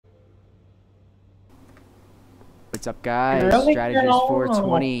What's up, guys? Really?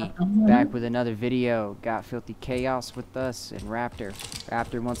 Strategist420 back with another video. Got Filthy Chaos with us and Raptor.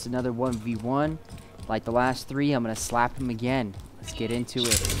 Raptor wants another 1v1. Like the last three, I'm gonna slap him again. Let's get into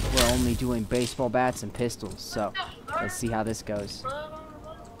it. We're only doing baseball bats and pistols, so let's see how this goes.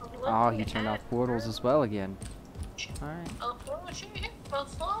 Oh, he turned off portals as well again. Alright.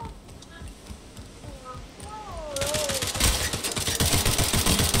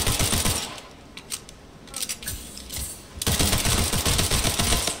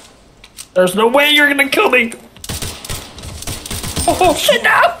 There's no way you're gonna kill me! Oh shit,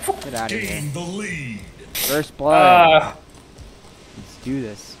 no! Get out of here. Gain the lead. First blood. Let's do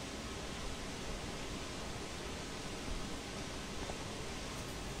this.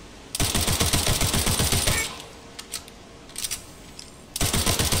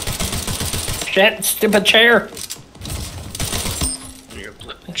 Shit, stupid chair. Your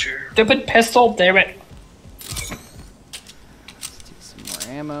flipping chair. Stupid pistol, damn it. Let's take some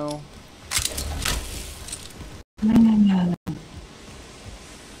more ammo.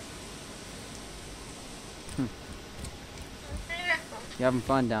 You having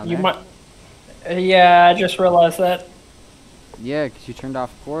fun down there? You might. Yeah, I just realized that. Yeah, because you turned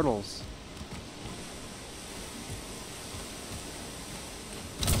off portals.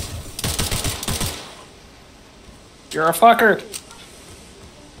 You're a fucker.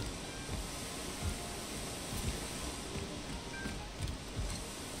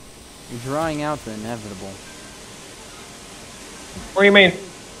 You're drawing out the inevitable. What do you mean?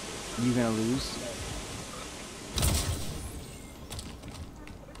 You gonna lose?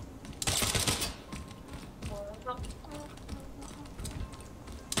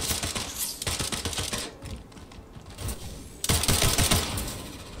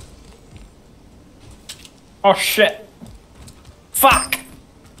 Oh shit. Fuck!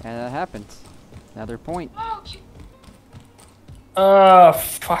 And that happens. Another point.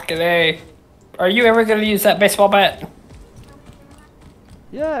 Fucking A. Are you ever gonna use that baseball bat?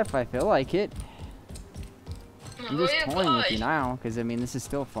 Yeah, if I feel like it. I'm just toying with you now, because I mean, this is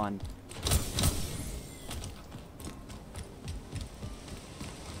still fun.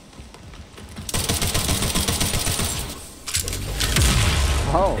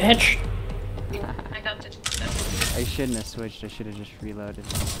 Oh! Bitch. I shouldn't have switched, I should have just reloaded.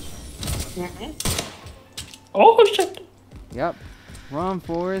 Oh shit. Yep. Run,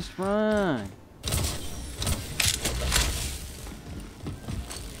 Forrest, run!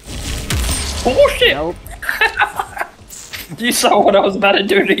 Oh shit. Nope. You saw what I was about to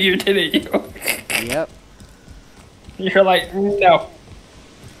do to you, didn't you? Yep. You're like, no.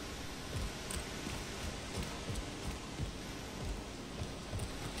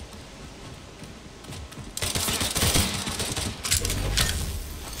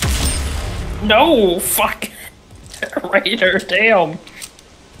 No, fuck. Raider, damn.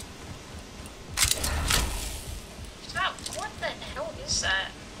 Stop. What the hell is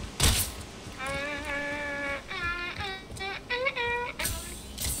that?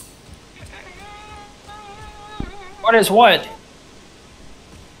 What is what?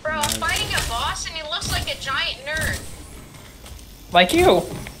 Bro, I'm fighting a boss and he looks like a giant nerd. Like you.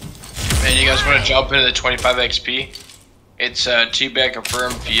 Man, you guys want to jump into the 25 XP? It's Teabag,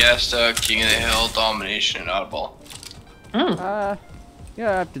 Confirm, Fiesta, King of the Hill, Domination, and Oddball. Yeah,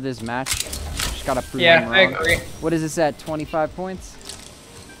 after this match. Just gotta prove Yeah, I'm wrong. I agree. What is this at, 25 points?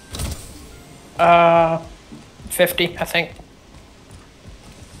 50, I think.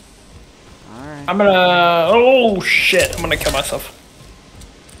 Alright. I'm gonna. Oh shit! I'm gonna kill myself.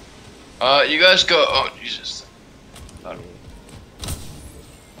 You guys go. Oh, Jesus.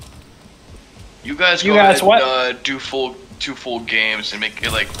 You guys go ahead what? and do two full games and make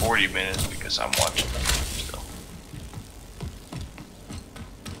it like 40 minutes because I'm watching still.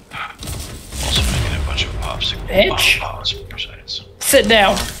 Also making a bunch of pops. Bitch. Pops besides. Sit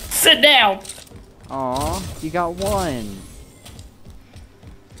down. Sit down. Aw, you got one.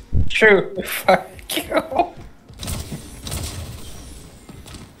 True. Fuck you.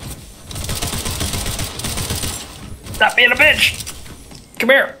 Stop being a bitch. Come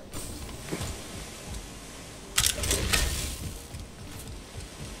here.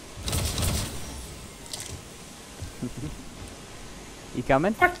 You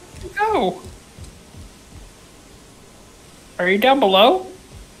coming? Where did you go? Are you down below?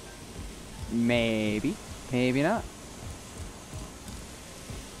 Maybe. Maybe not.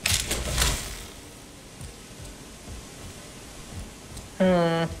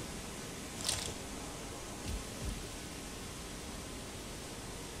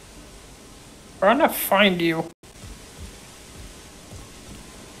 Trying to find you.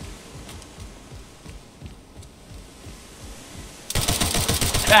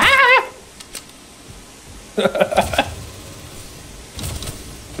 Ah!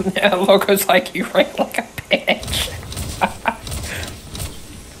 Yeah, Loco's like, you ran like a bitch.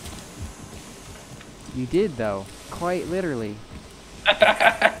 You did though, quite literally.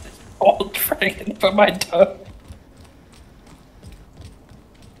 Old friggin' put my toe.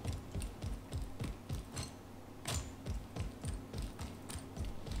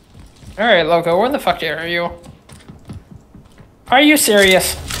 Alright, Loco, where the fuck are you? Are you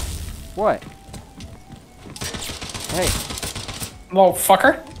serious? What? Hey. Little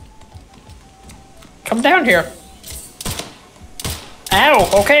fucker. Come down here. Ow,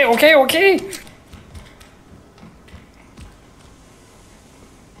 okay.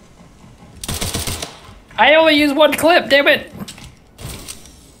 I only use one clip, damn it.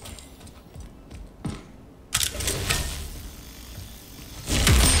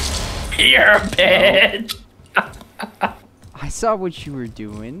 You're a bitch. I saw what you were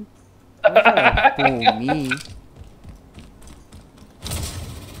doing. Don't try to fool me.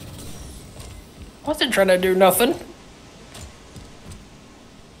 Wasn't trying to do nothing.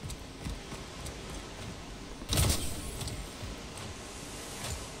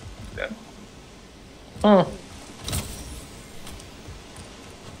 Hmm.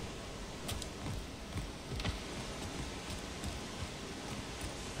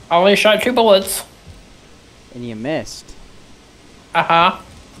 I only shot 2 bullets. And you missed. Uh-huh.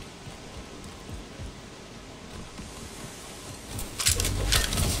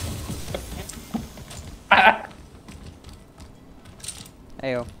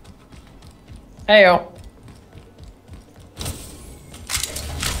 Heyo. Heyo.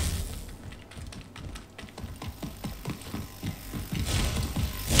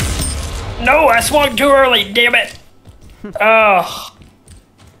 No, I swung too early, damn it. Ugh.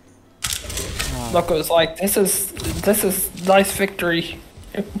 Loco's like, this is nice victory.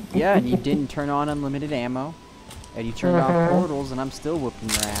 Yeah, and you didn't turn on unlimited ammo. And you turned off portals, and I'm still whooping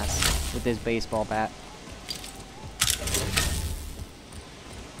your ass with this baseball bat.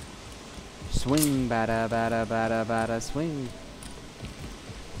 Swing, bada, bada, bada, bada, swing.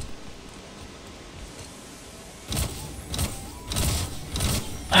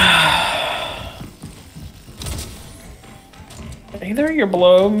 Either you're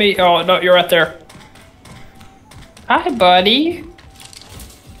below me. Oh, no, you're right there. Hi, buddy.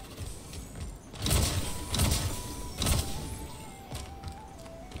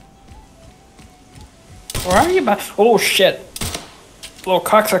 Where are you, oh, shit. Little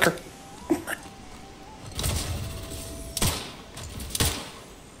cocksucker.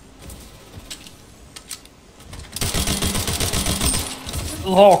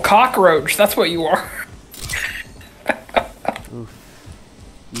 Little cockroach, that's what you are. Oof.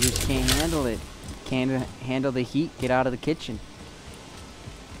 You just can't handle it. Can't handle the heat, get out of the kitchen.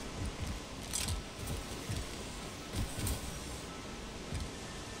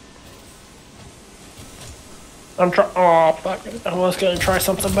 Oh, fuck. I was gonna try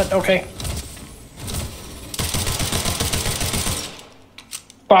something, but okay.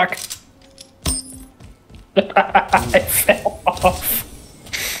 Fuck. I fell off.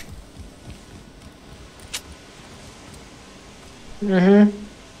 Mm-hmm.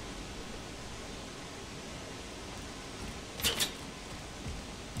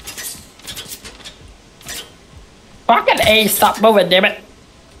 Fucking A, stop moving, damn it.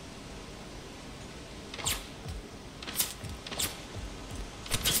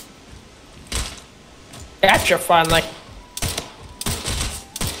 Gotcha, finally.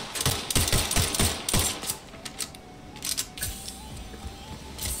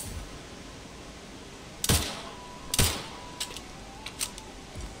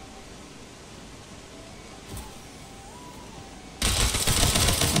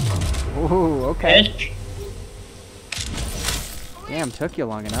 Ooh, okay. Bitch. Damn, took you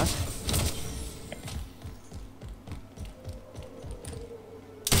long enough.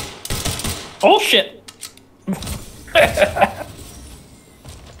 Oh shit.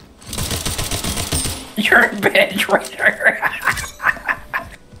 You're a bitch right there.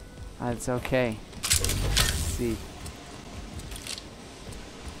 It's okay. Let's see.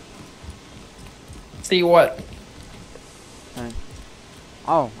 See what?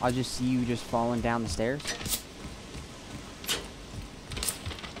 Oh, I'll just see you just falling down the stairs.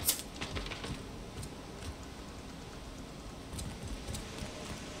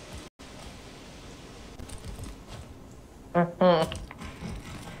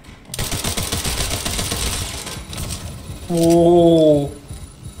 Whoa.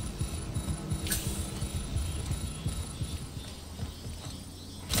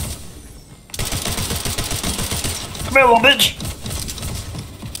 Come here, little bitch.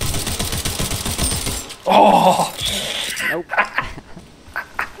 Oh! Nope.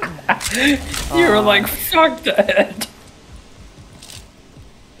 You were like, fuck that.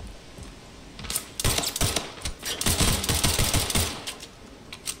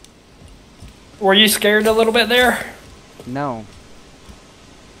 Were you scared a little bit there? No.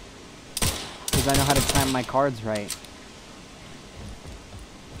 Because I know how to time my cards right.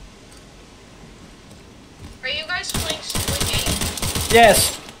 Are you guys playing Splitgate?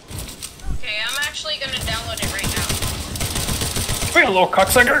 Yes. Okay, I'm actually gonna download it right now. Come here, little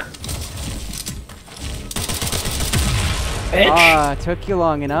cocksucker. Bitch. Ah, took you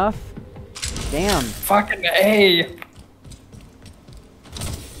long enough. Damn. Fucking A.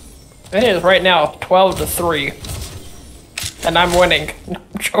 It is right now 12-3. And I'm winning. No,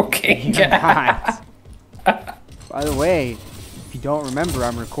 I'm joking. You're not. By the way, if you don't remember,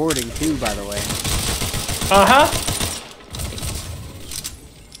 I'm recording too, by the way. Uh-huh.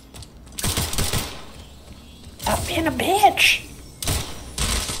 Stop being a bitch.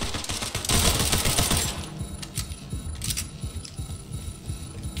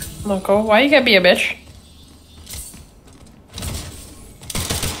 Loco, why you gotta be a bitch?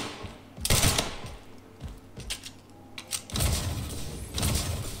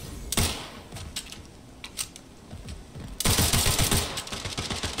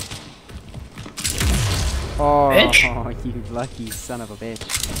 Oh, Bitch. You lucky son of a bitch.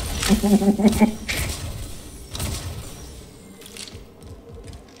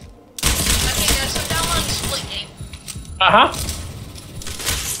 Okay, guys, I'm downloading Splitgate. Uh-huh.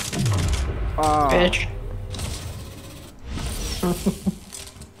 Oh. Bitch.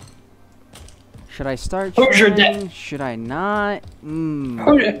 Should I start Who's your trying? Should I not?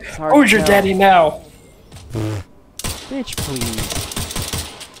 Who's your daddy now? Bitch, please.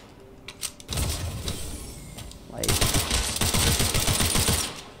 Like.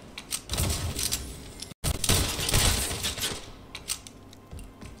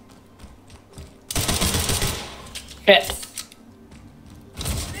 Hit.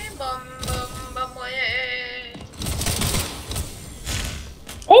 Bum, bum, bum, yeah.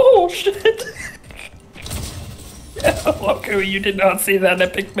 Oh, shit. Loco, you did not see that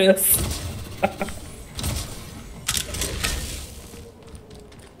epic miss. And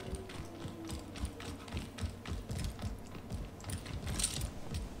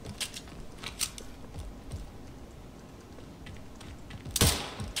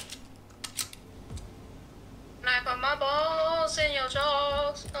I put my balls in your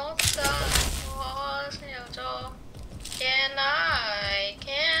jaws. Don't stop. Balls in your jaw. Can I?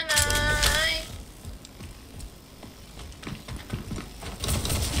 Can I?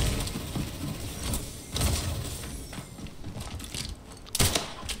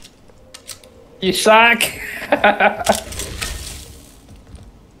 You suck.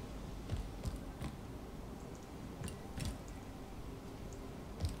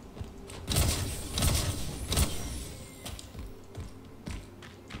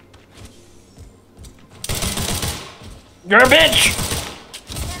 You're a bitch.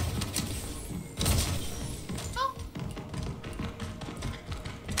 Oh.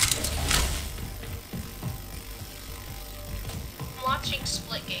 I'm watching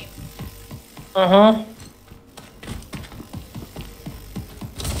Splitgate. Uh-huh.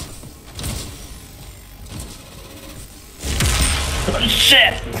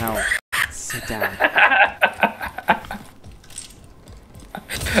 Shit. No. Sit down.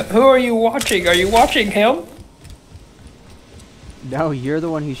 Who are you watching? Are you watching him? No, you're the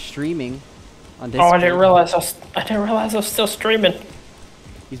one who's streaming on Oh, Discord. I didn't realize I was still streaming.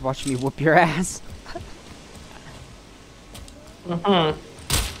 He's watching me whoop your ass. Mm-hmm.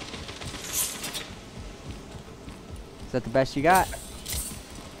 Is that the best you got?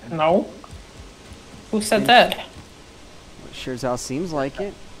 No. Who said that? Sure as hell seems like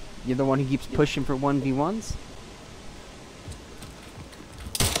it. You're the one who keeps pushing for 1v1s.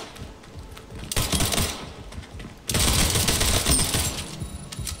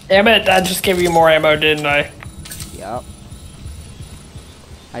 Damn it, I just gave you more ammo, didn't I? Yup.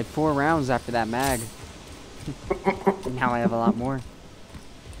 I had 4 rounds after that mag. Now I have a lot more.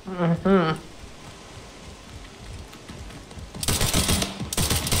 Mm-hmm.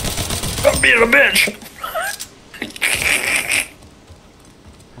 Stop being a bitch!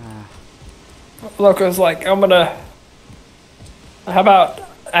 Loco's like, I'm gonna... How about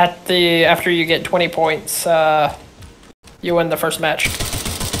after you get 20 points, you win the first match?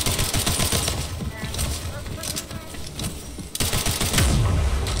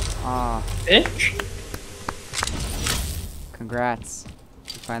 Ah, Bitch. congrats.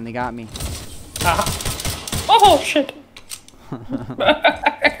 You finally got me. Oh, shit.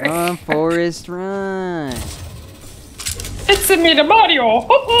 Run, Forrest, run. It's a me, the Mario.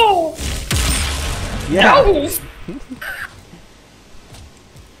 Ho Yeah.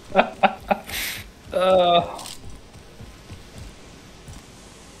 No.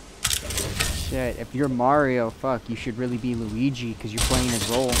 Shit, if you're Mario, fuck, you should really be Luigi because you're playing his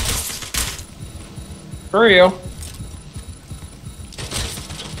role. For real.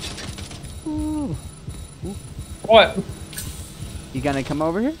 Ooh. What? You gonna come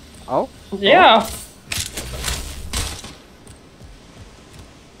over here? Oh? Yeah.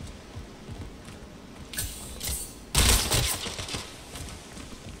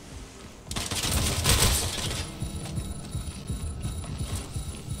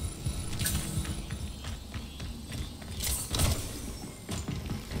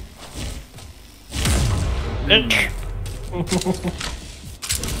 Bitch.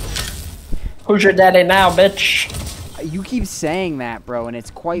 Who's your daddy now, bitch? You keep saying that, bro, and it's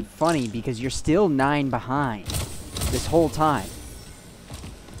quite funny because you're still 9 behind this whole time.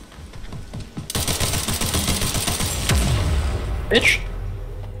 Bitch.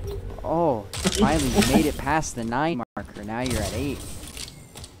 Oh, finally you made it past the 9 marker. Now you're at 8.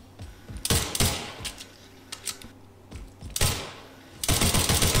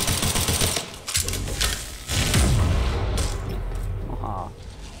 Aw.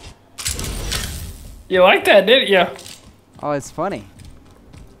 You like that, didn't you? Oh, it's funny.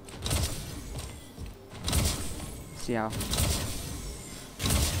 See how?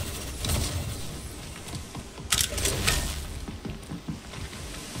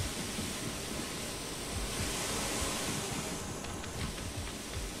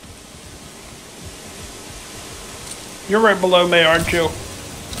 You're right below me, aren't you?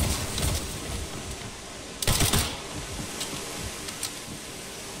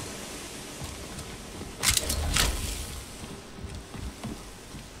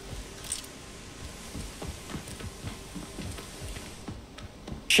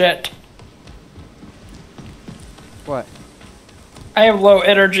 Shit. What? I have low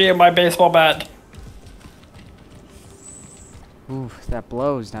energy in my baseball bat. Ooh, that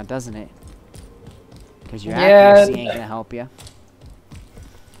blows now, doesn't it? Because your Yeah. accuracy ain't gonna help you.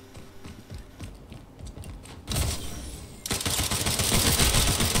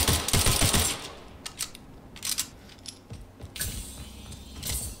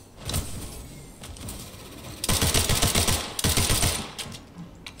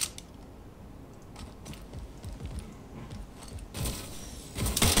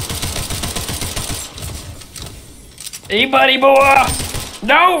 Hey, buddy boy!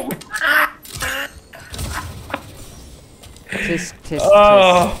 No! Tisk, tisk,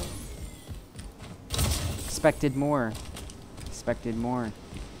 Oh. tisk. Expected more. Expected more.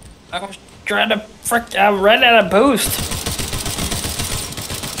 I was trying to frick. I ran out of boost.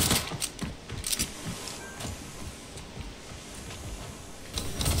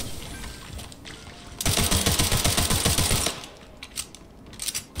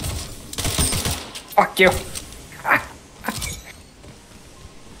 Fuck you.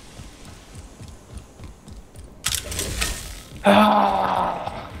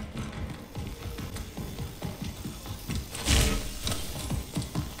 Ah.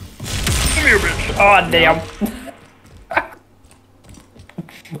 Come here, bitch. Oh, damn.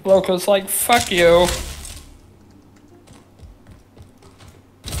 Loco's like, fuck you.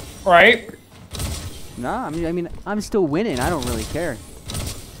 Right? Nah, I mean, I'm still winning. I don't really care.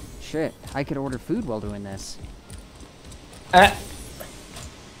 Shit, I could order food while doing this.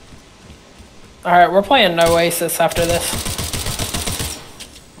 Alright, we're playing Oasis after this.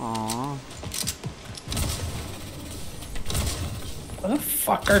 Aww. Where the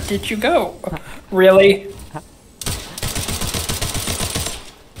fucker did you go? Really?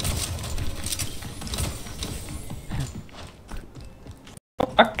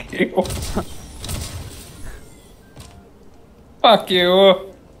 Fuck you. Fuck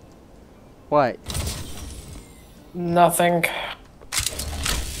you. What? Nothing.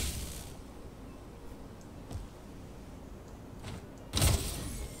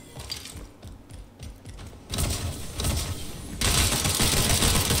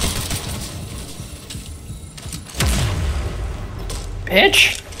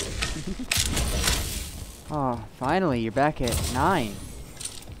 Bitch. Oh, finally, you're back at 9.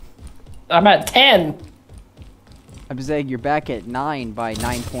 I'm at 10. I'm saying you're back at 9 by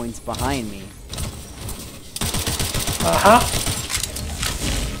 9 points behind me. Uh-huh.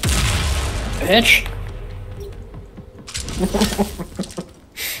 Bitch.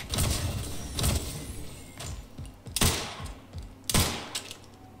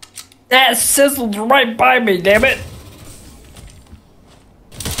 That sizzled right by me, damn it.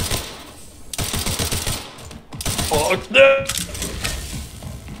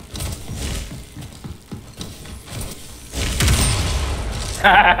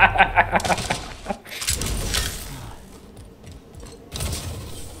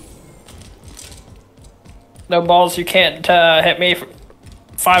 No balls, you can't hit me for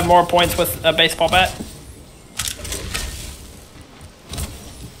 5 more points with a baseball bat.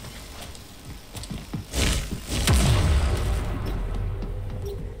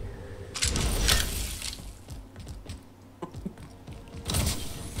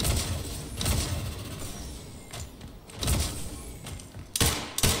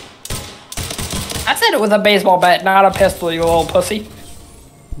 I said it with a baseball bat, not a pistol, you little pussy.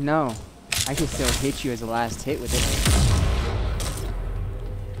 No, I can still hit you as a last hit with it.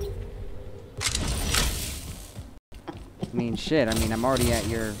 I mean, shit, I mean, I'm already at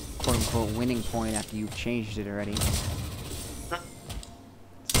your quote-unquote winning point after you've changed it already.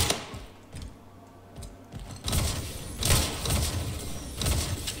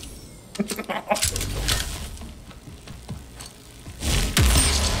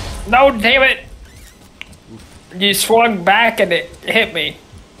 No, damn it! You swung back and it hit me.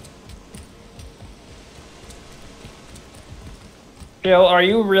 Jill, are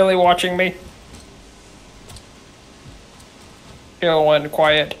you really watching me? Jill went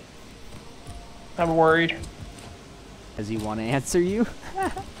quiet. I'm worried. Does he want to answer you?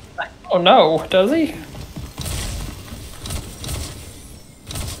 Oh no, does he?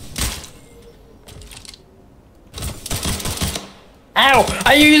 Ow!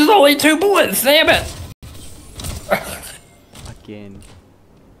 I used only 2 bullets, damn it! Fucking...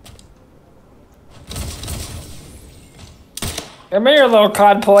 Come here, little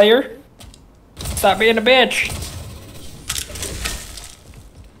COD player. Stop being a bitch.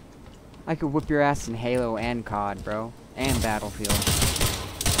 I could whip your ass in Halo and COD, bro. And Battlefield.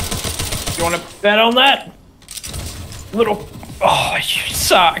 You wanna bet on that? Little... Oh, you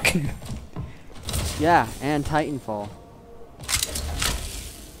suck. Yeah, and Titanfall.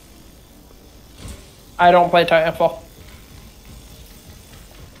 I don't play Titanfall.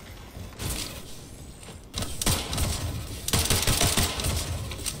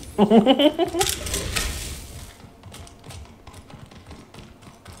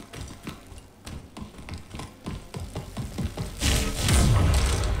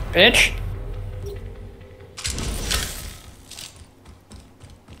 Bitch.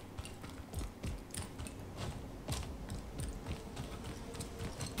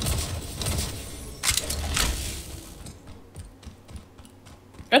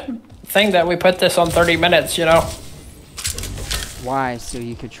 Good thing that we put this on 30 minutes, you know? Why? So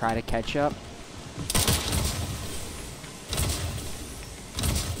you could try to catch up?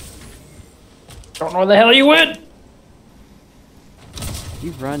 Don't know where the hell you went.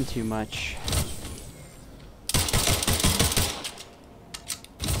 You run too much.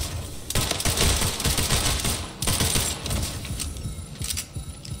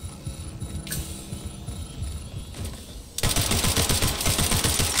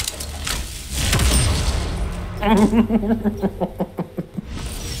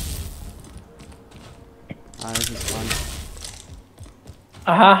 Oh, this is fun.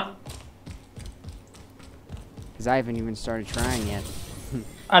 Uh-huh. Because I haven't even started trying yet.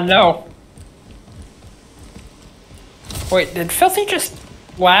 I know. Wait, did Filthy just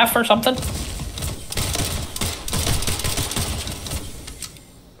laugh or something?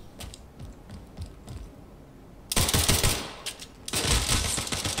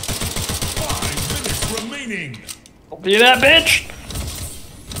 Don't be that bitch!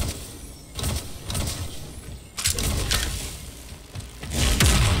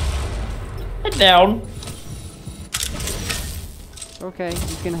 Head down. Okay,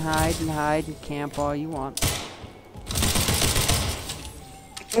 you can hide and camp all you want.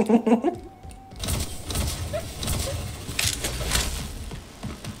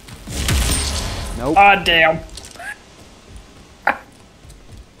 Nope. Ah, damn.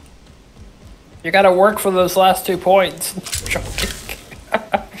 You gotta work for those last 2 points. Joking.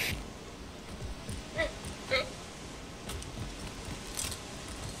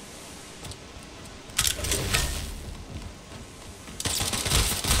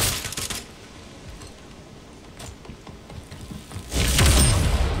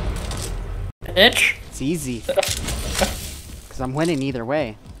 Itch? It's easy. Because I'm winning either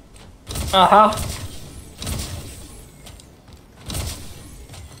way. Uh-huh.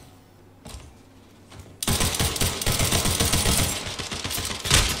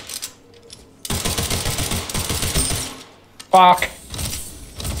 Fuck.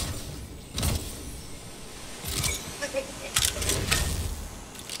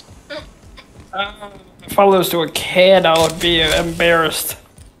 If I lose to a kid, I would be embarrassed.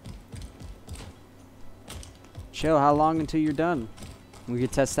 Chill, how long until you're done? We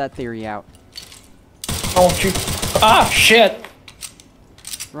could test that theory out. Don't you? Ah, shit!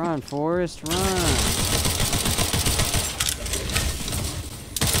 Run, Forrest, run.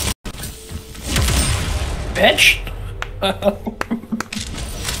 Bitch!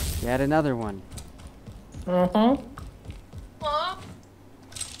 You had another one. Mm-hmm. What?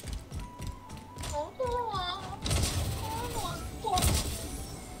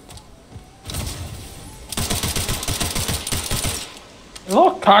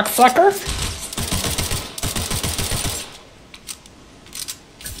 Look, cocksucker!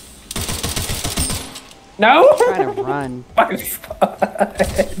 No? Trying to run. My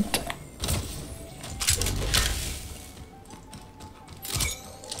foot.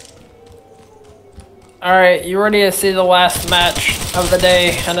 Alright, you ready to see the last match of the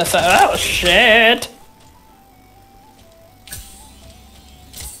day? And I said, oh shit!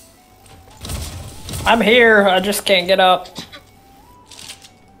 I'm here, I just can't get up.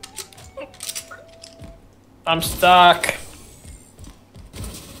 I'm stuck.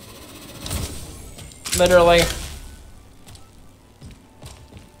 Literally.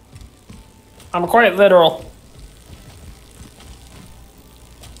 I'm quite literal.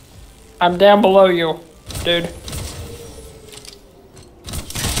 I'm down below you, dude.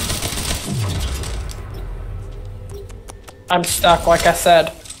 I'm stuck, like I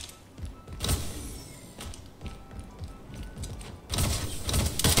said.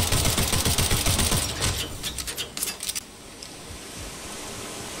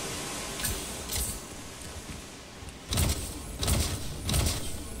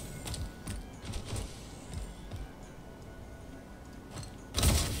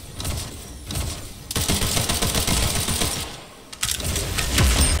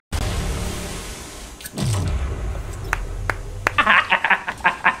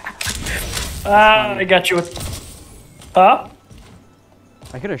 I got you with... Huh?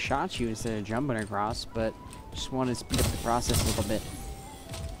 I could have shot you instead of jumping across, but just wanted to speed up the process a little bit.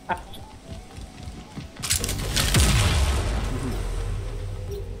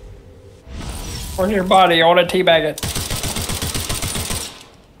 Where's your body? I want to teabag it.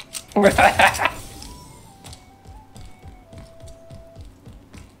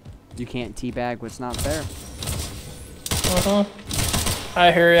 You can't teabag what's not there.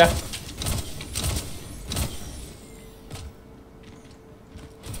 I hear ya.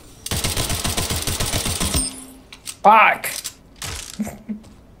 Fuck!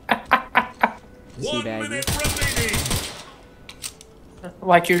 Teabag.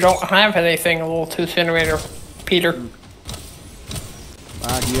 Like you don't have anything, a little 2 centimeter, Peter. Wow,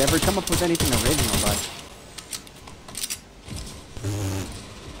 do you ever come up with anything original, bud?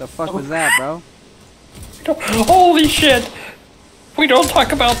 The fuck was that, bro? Holy shit! We don't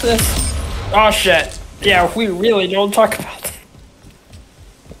talk about this. Oh shit. Yeah, we really don't talk about this.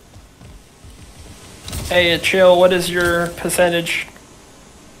 Hey, chill, what is your percentage?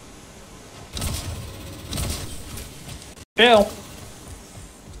 Chill.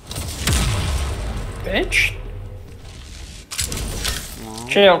 Bitch. Aw.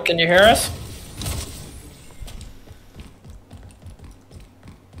 Chill, can you hear us?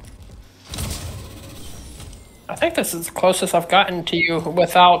 I think this is the closest I've gotten to you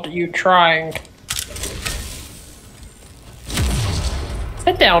without you trying.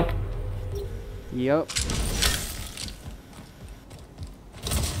 Sit down. Yup.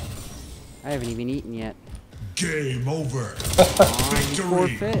 I haven't even eaten yet. Game over.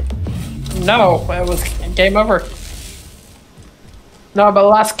 Victory. Forfeit. No, it was game over. No, but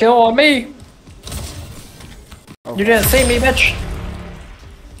last kill on me. Oh. You didn't see me, bitch.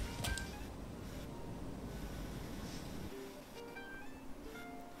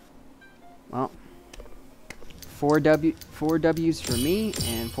 Well, four W's for me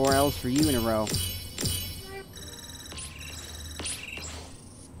and 4 L's for you in a row.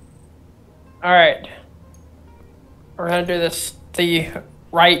 All right, we're gonna do this the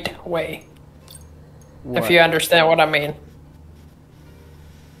right way. What? If you understand what I mean.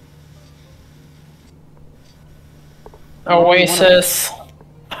 Oasis,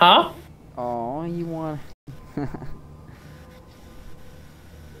 huh? Oh, you want?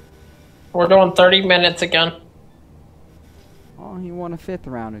 We're doing 30 minutes again. Oh, you want a 5th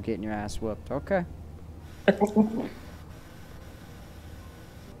round of getting your ass whooped? Okay.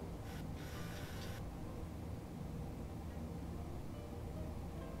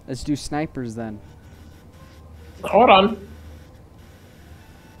 Let's do snipers then. Hold on.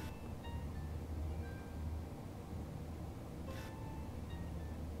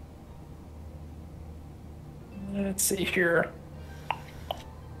 Let's see here.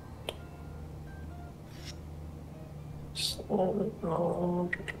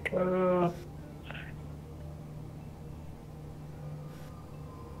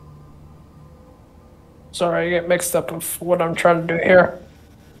 Sorry, I get mixed up with what I'm trying to do here.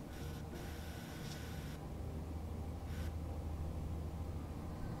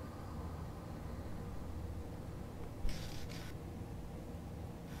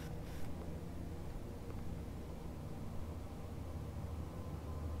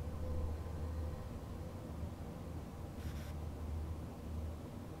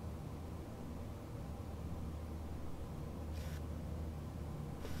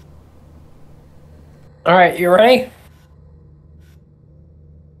 All right, you ready?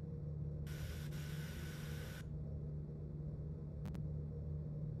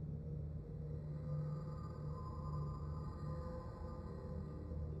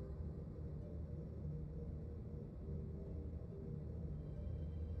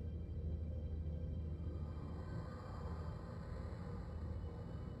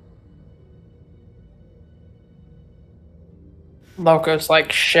 Loco's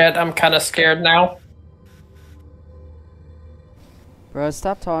like, shit, I'm kind of scared now. Bro,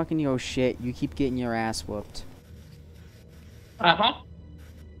 stop talking your shit. You keep getting your ass whooped. Uh-huh.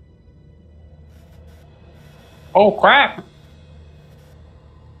 Oh, crap.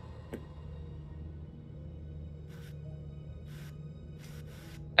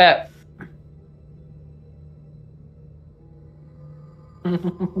 Eh.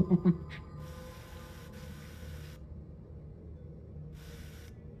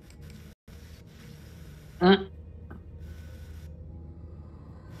 Mm.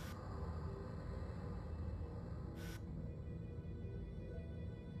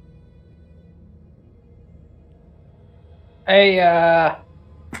 Hey,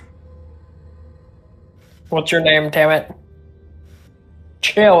 what's your name, damn it?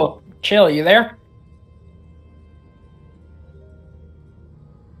 Chill. Chill, you there?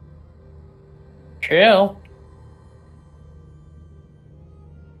 Chill.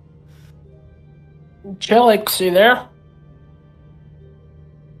 Chillix, you there?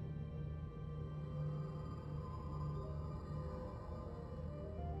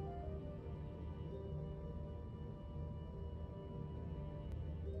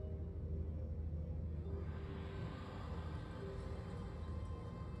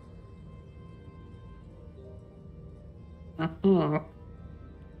 Mm-hmm.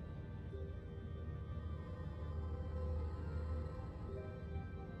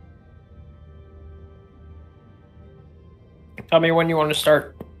 Tell me when you want to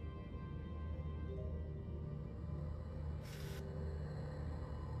start.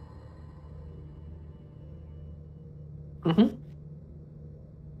 Mm-hmm.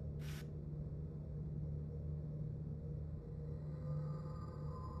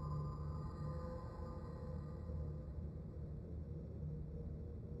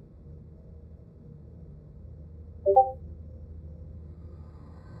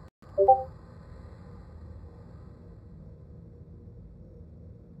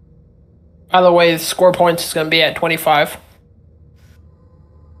 By the way, the score points is going to be at 25.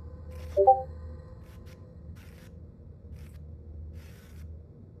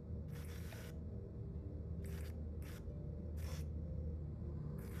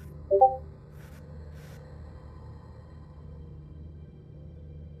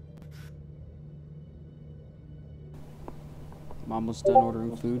 I'm almost done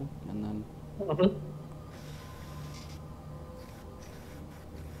ordering food, and then... Mm-hmm.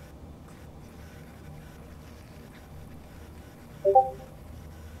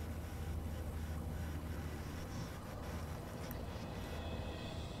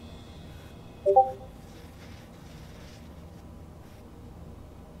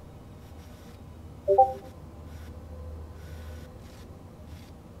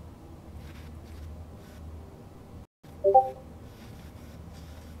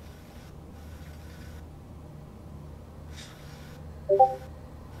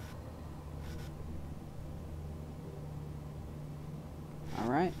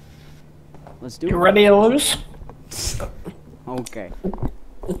 Alright. Let's do it. You ready to lose? Okay.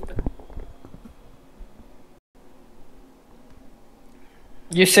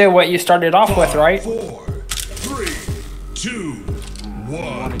 You say what you started off with, right? 4, 3, 2,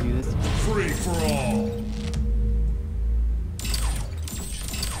 1. Do this. Free for all.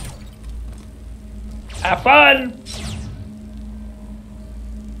 Have fun!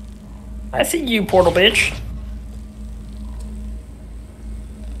 I see you, portal bitch.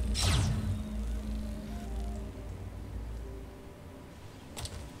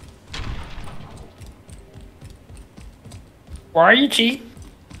 Why are you cheating?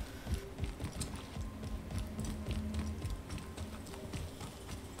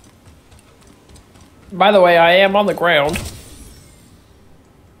 By the way, I am on the ground.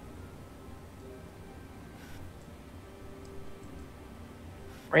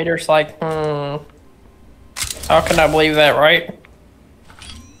 Raider's like, How can I believe that, right?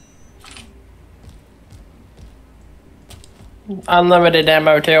 Unlimited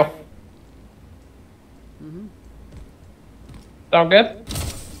ammo, too. Sound good?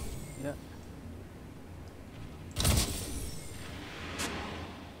 Yep.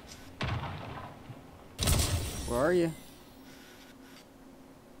 Where are you?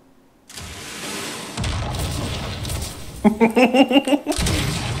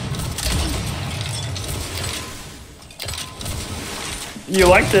 You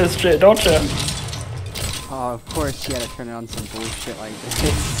like this shit, don't you? Oh, of course you had to turn it on some bullshit like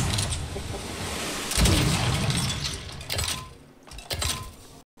this.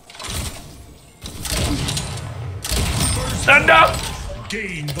 Stand up!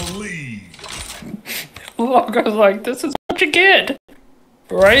 Gain the lead. Logo's like, this is what you get.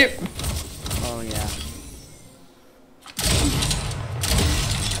 Right? Oh, yeah.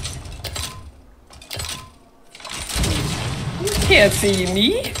 You can't see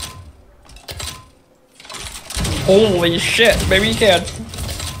me. Holy shit, maybe you can.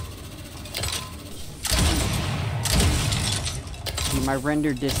 See, my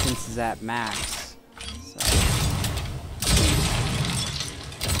render distance is at max. So.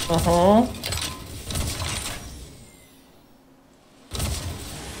 Uh-huh.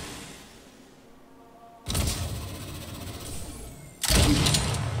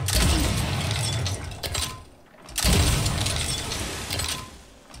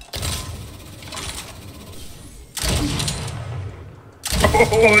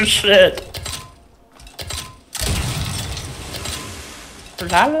 Oh shit.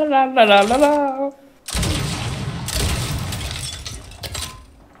 La la la la la la la.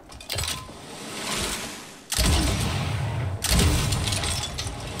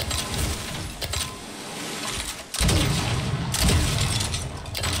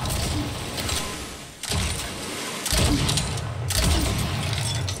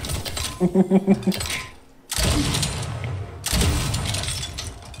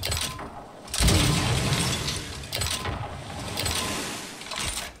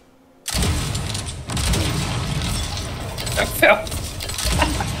 I fell.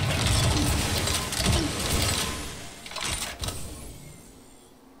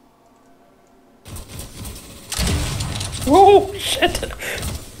 Oh shit!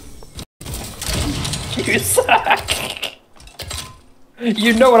 You suck.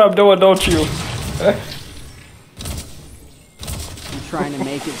 You know what I'm doing, don't you? You're trying to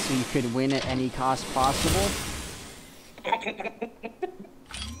make it so you could win at any cost possible?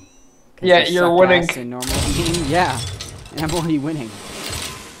 Yeah, you're winning. In normal game? Yeah. And I'm already winning.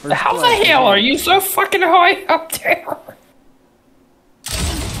 First How blood, the hell yeah. are you so fucking high up there?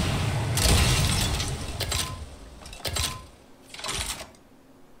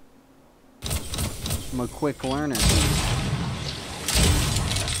 I'm a quick learner.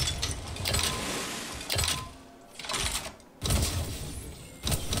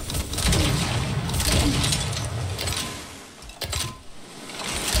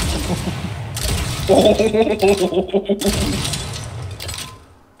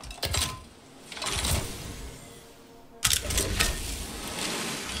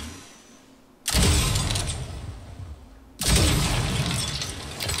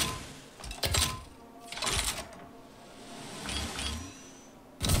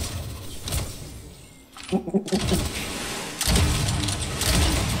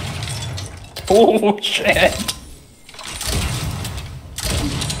 Oh shit.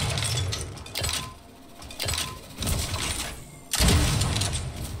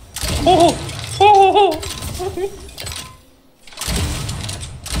 Oh, oh.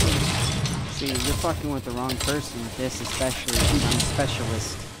 See, you're fucking with the wrong person with this, especially because I'm a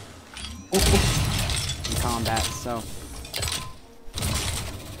specialist in combat, so.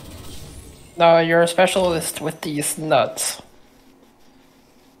 No, you're a specialist with these nuts.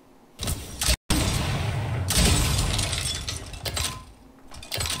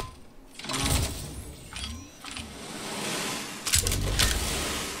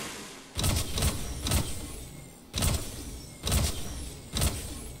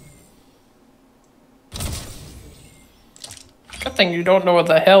 Good thing you don't know what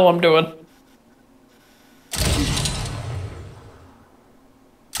the hell I'm doing.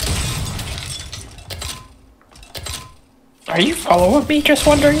 Are you following me, just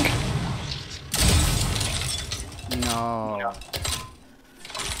wondering? No.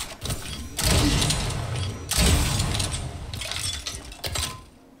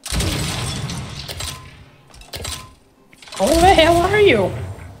 Where the hell are you?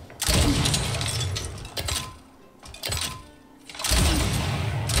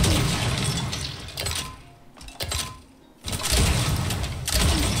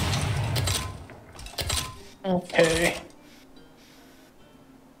 Okay.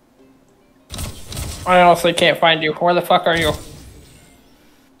 I honestly can't find you. Where the fuck are you?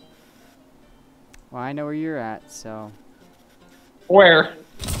 Well, I know where you're at, so Where?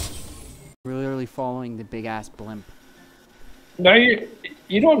 we're literally following the big ass blimp. No, you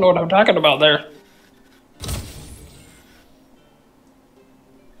don't know what I'm talking about there.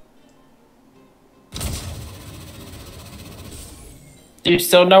 Do you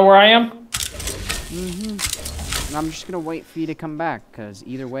still know where I am? And I'm just gonna wait for you to come back, cause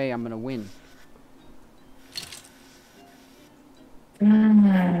either way I'm gonna win.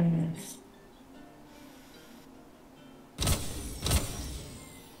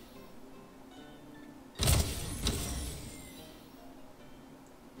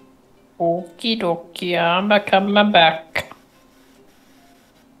 Okie dokie, I'm coming back.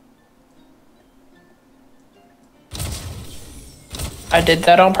 I did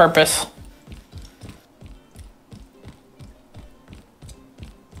that on purpose.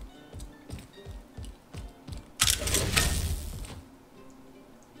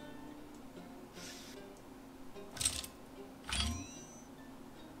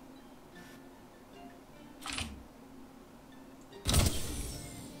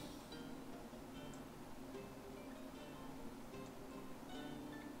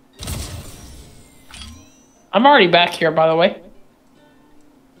 I'm already back here, by the way.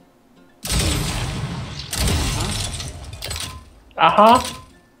 Uh-huh.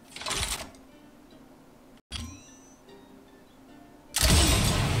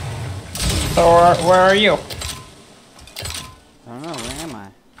 So where are you? I don't know, where am I?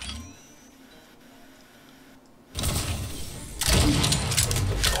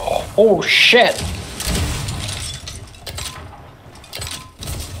 Oh shit.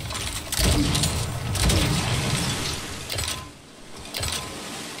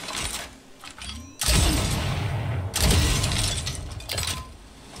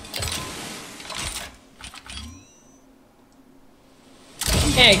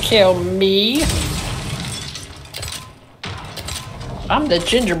 Can't kill me. I'm the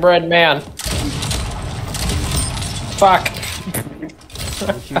gingerbread man. Fuck.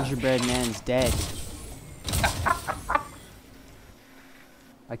 The gingerbread man's dead.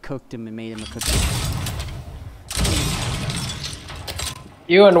 I cooked him and made him a cookie.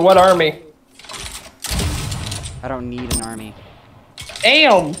 You in what army? I don't need an army.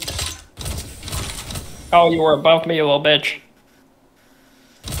 Damn! Oh, you were above me, you little bitch.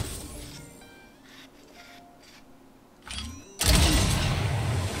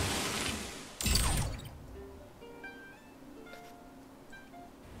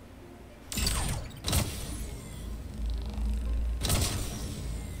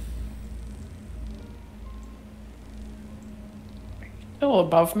 Still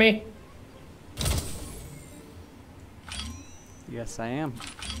above me? Yes, I am.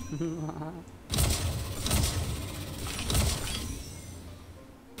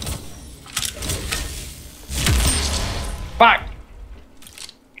 Fuck!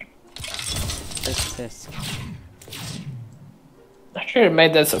 Fist. I should have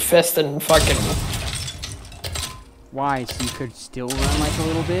made this a fist and fucking... Why? So you could still run like a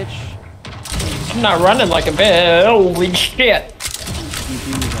little bitch? I'm not running like a bitch. Holy shit! You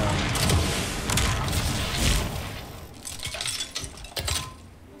do though.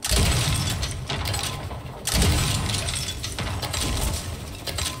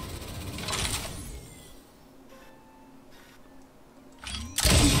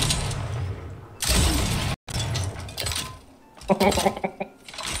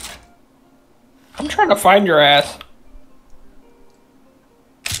 I'm trying to find your ass.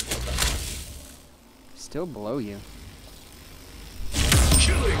 Still below you.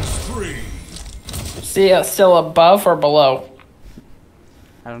 Killing spree. See it still above or below?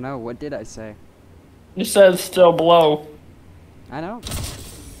 I don't know. What did I say? You said still below. I know.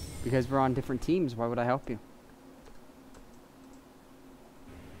 Because we're on different teams. Why would I help you?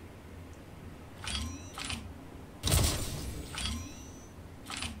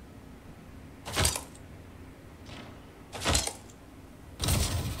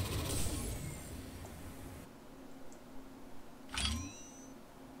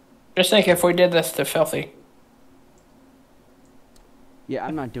 Just think if we did this to Filthy. Yeah,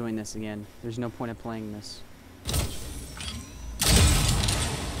 I'm not doing this again. There's no point of playing this.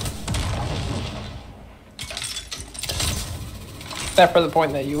 Except for the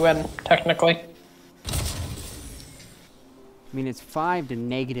point that you win, technically. I mean, it's 5 to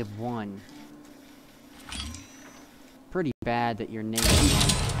 -1. Pretty bad that you're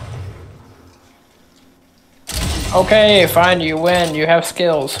 -1. Okay, fine, you win. You have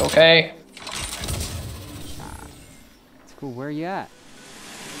skills, okay? It's cool. Where are you at?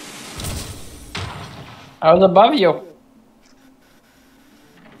 I was above you.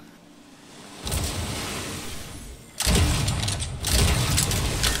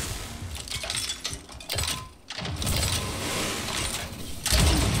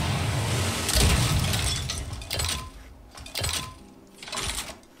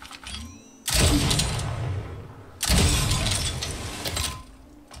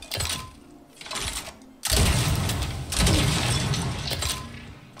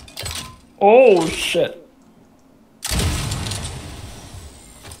 Oh, shit.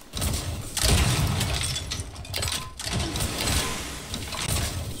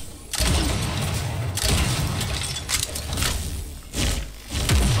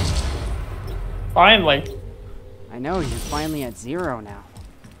 Finally. I know, you're finally at 0 now.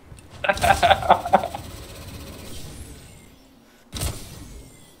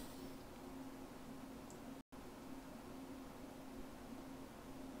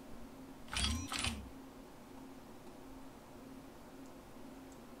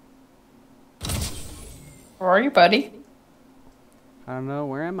 Where are you, buddy? I don't know,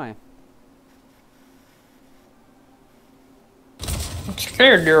 where am I? I'm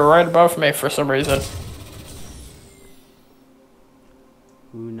scared you're right above me for some reason.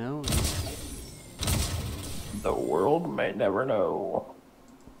 Who knows? The world may never know.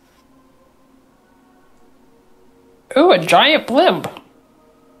 Ooh, a giant blimp.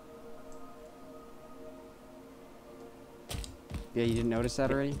 Yeah, you didn't notice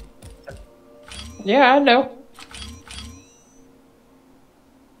that already? Yeah, I know.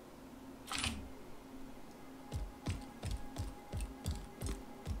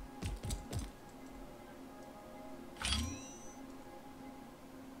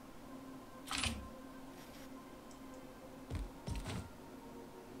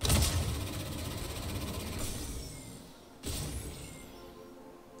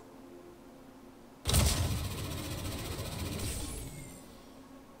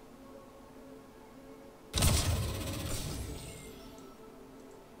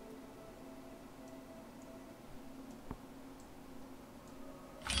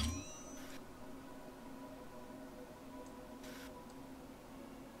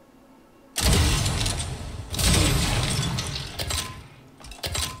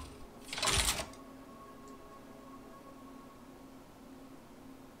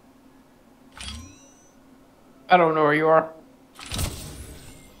 I don't know where you are.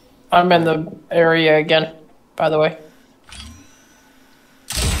 I'm in the area again, by the way.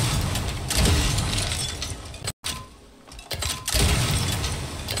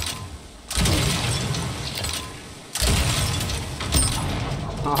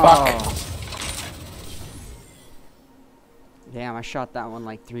 Oh. Damn, I shot that one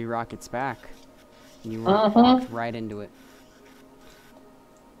like 3 rockets back. And you walked right into it.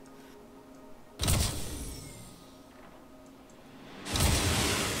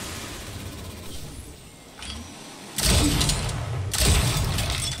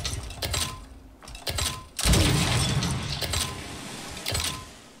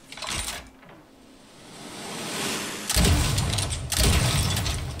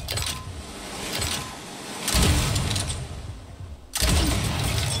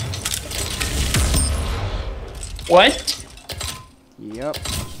 What? Yep.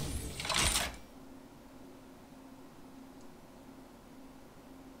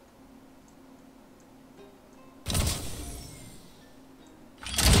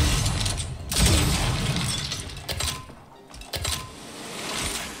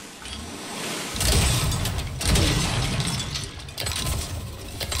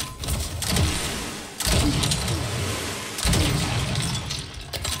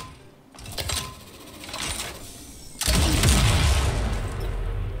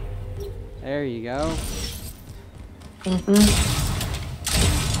 There you go.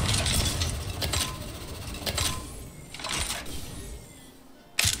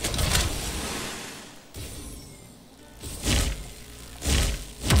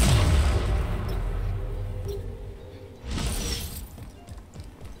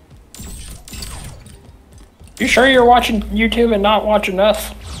 You sure you're watching YouTube and not watching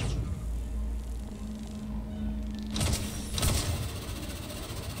us?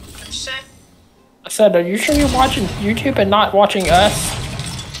 What'd you say? I said, are you sure you're watching YouTube and not watching us?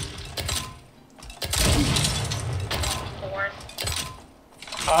 Born.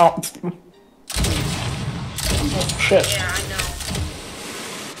 Oh. Oh shit. Yeah, I know.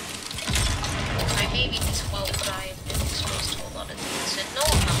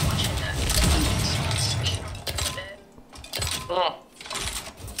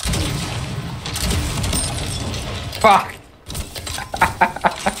 Fuck.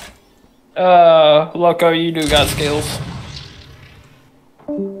 Loco, you do got skills.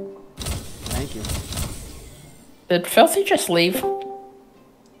 Thank you. Did Filthy just leave?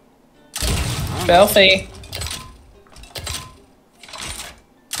 Filthy.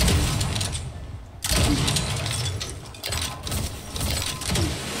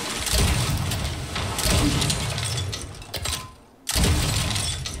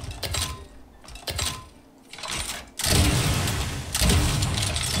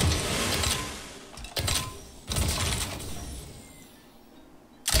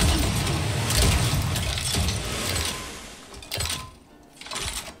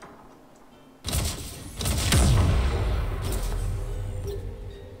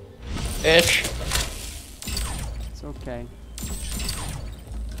 Bitch. It's okay.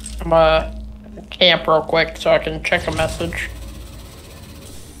 I'm gonna camp real quick so I can check a message.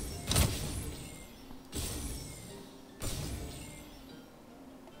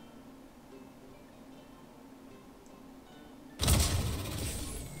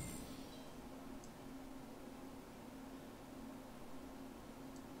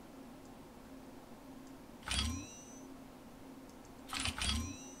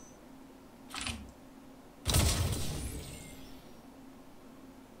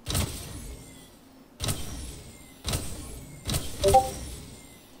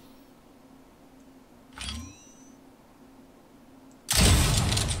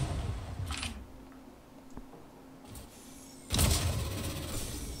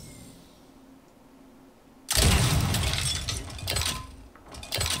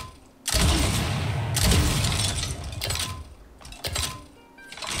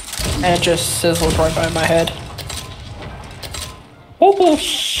 And it just sizzled right by my head. Oh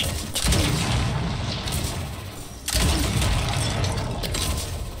shit.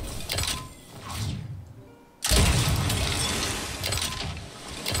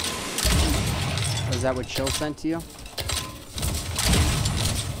 Is that what Chill sent to you?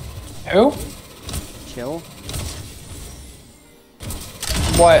 Who? Chill?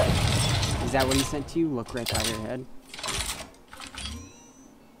 What? Is that what he sent to you? Look right by your head.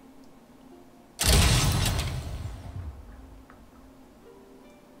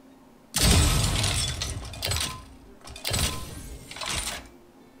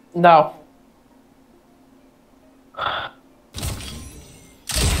 No.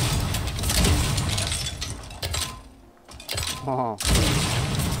 Oh.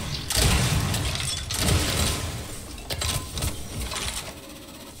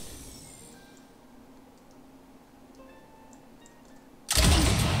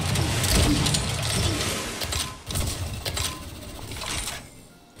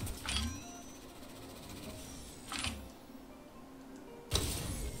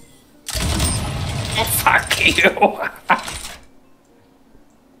 Fuck you.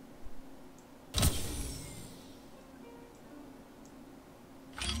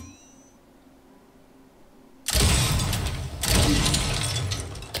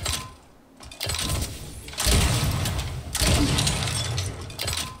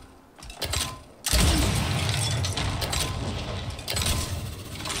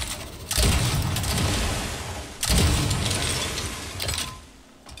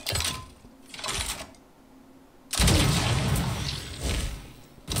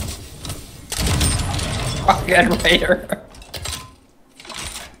 Fucking Raider.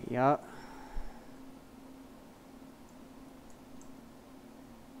 Yup.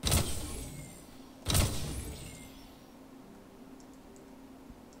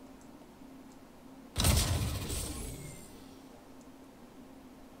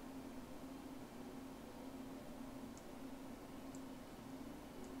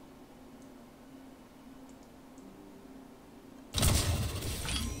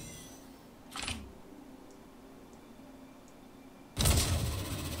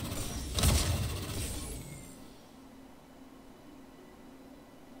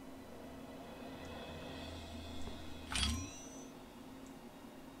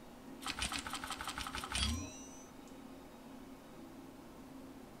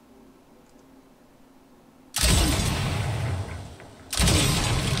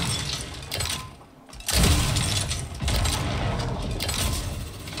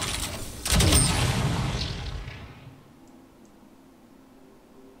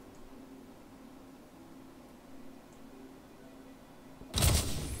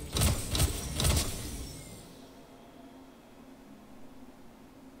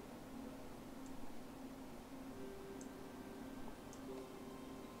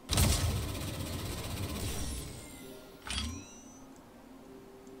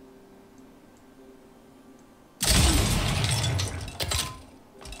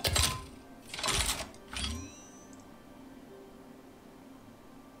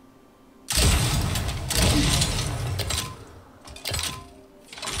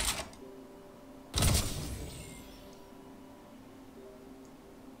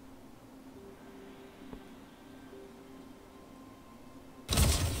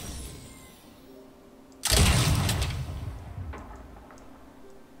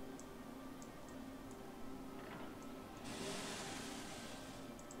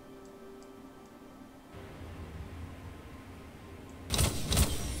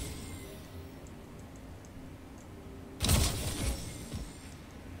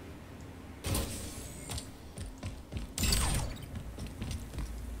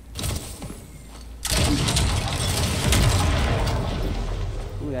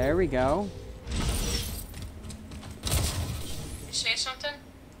 we go. You say something?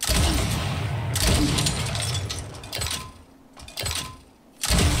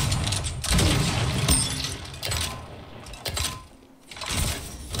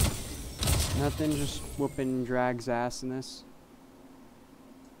 Nothing, just whooping Drag's ass in this.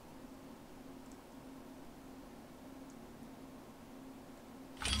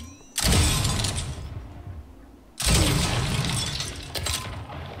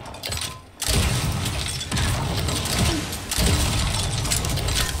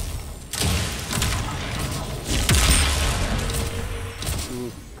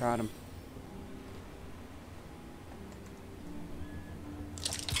 Ooh, got him.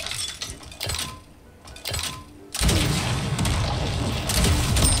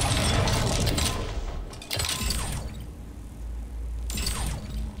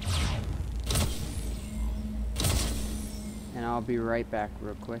 And I'll be right back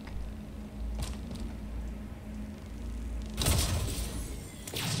real quick.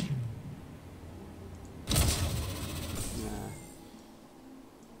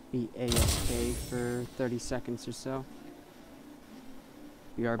 Be AFK for 30 seconds or so.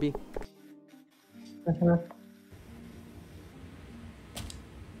 BRB.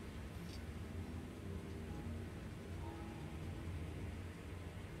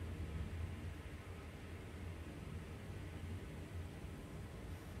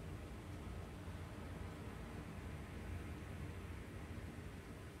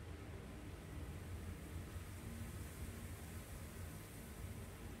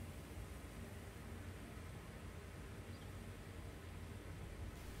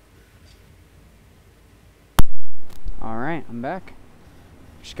 Alright, I'm back.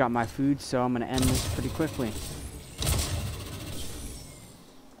 Just got my food, so I'm gonna end this pretty quickly.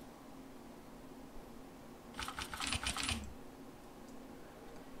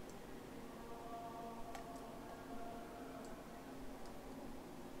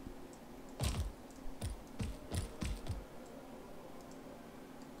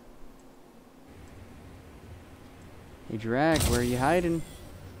 Hey Drag, where are you hiding?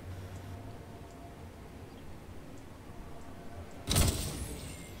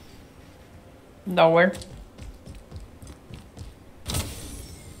 Nowhere.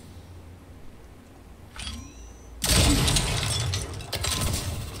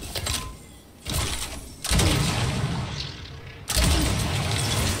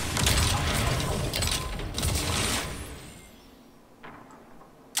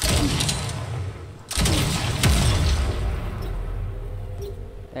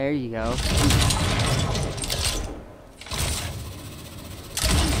 There you go.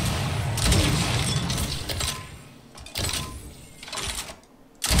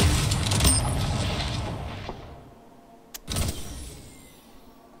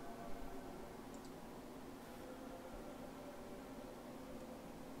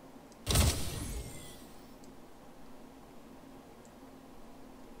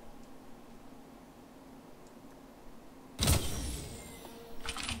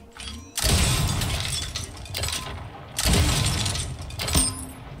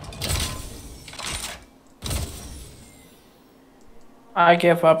 I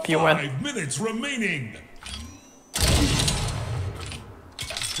give up, you win. 5 minutes remaining.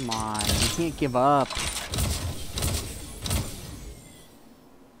 Come on, you can't give up.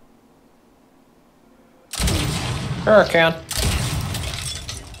 Sure I can.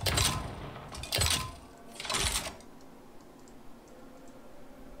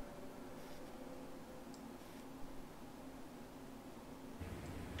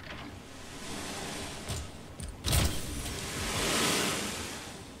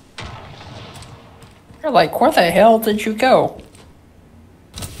 You're like, where the hell did you go?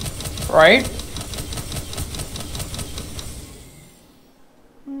 Right?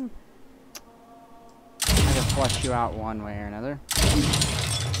 I can flush you out one way or another.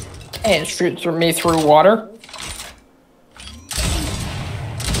 And shoot through me through water.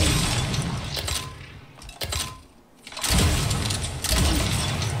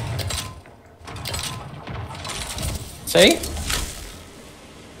 See?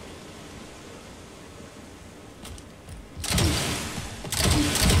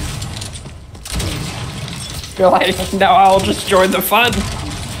 You're like, now I'll just join the fun.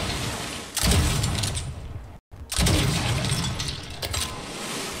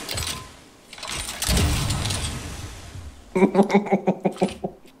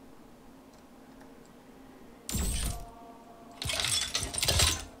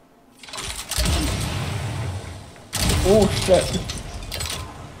 Oh shit.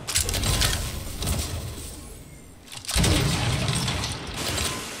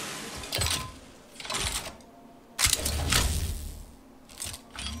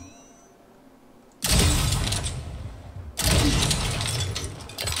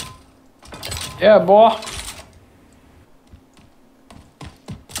 Yeah, boy.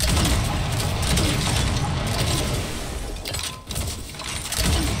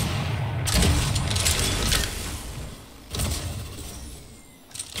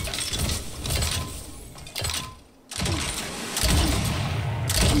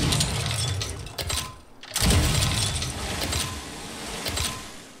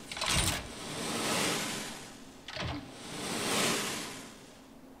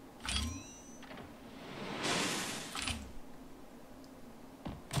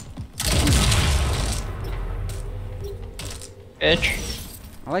 Bitch.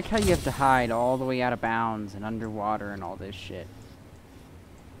 I like how you have to hide all the way out of bounds and underwater and all this shit.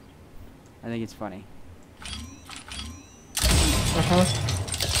 I think it's funny.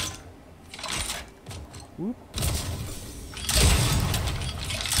 Whoop.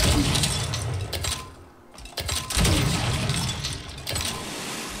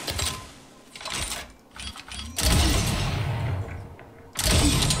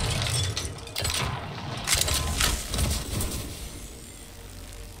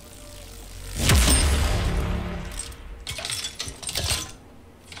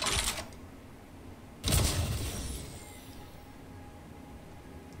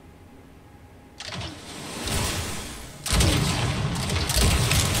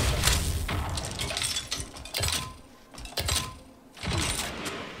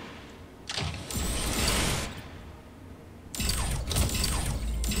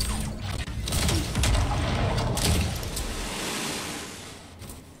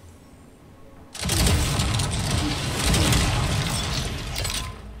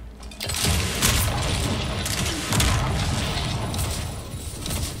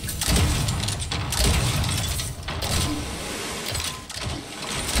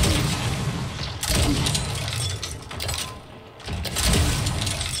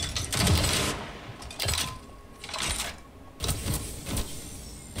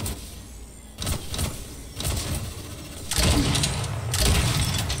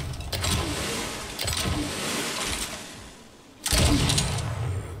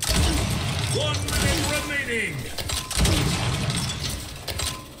 Remaining.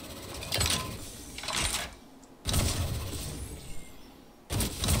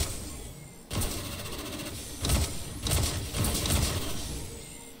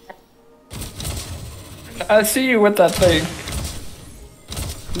 I see you with that thing.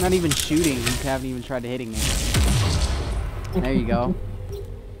 I'm not even shooting. You haven't even tried to hitting me. There you go.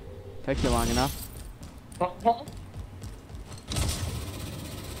 Took you long enough.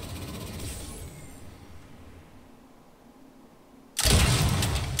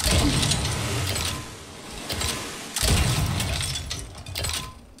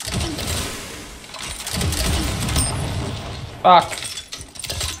 Fuck.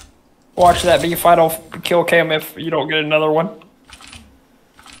 Watch that be final kill cam if you don't get another one.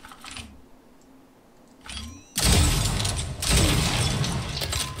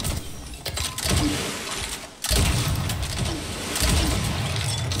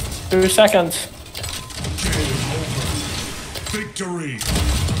 Two seconds. Victory.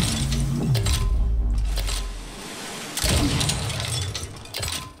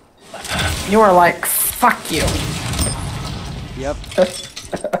 You are like, fuck you. Yep.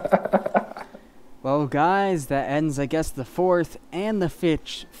 Well, guys, that ends, I guess, the fourth and the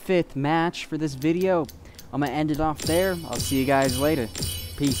fifth match for this video. I'm gonna end it off there. I'll see you guys later.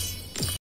 Peace.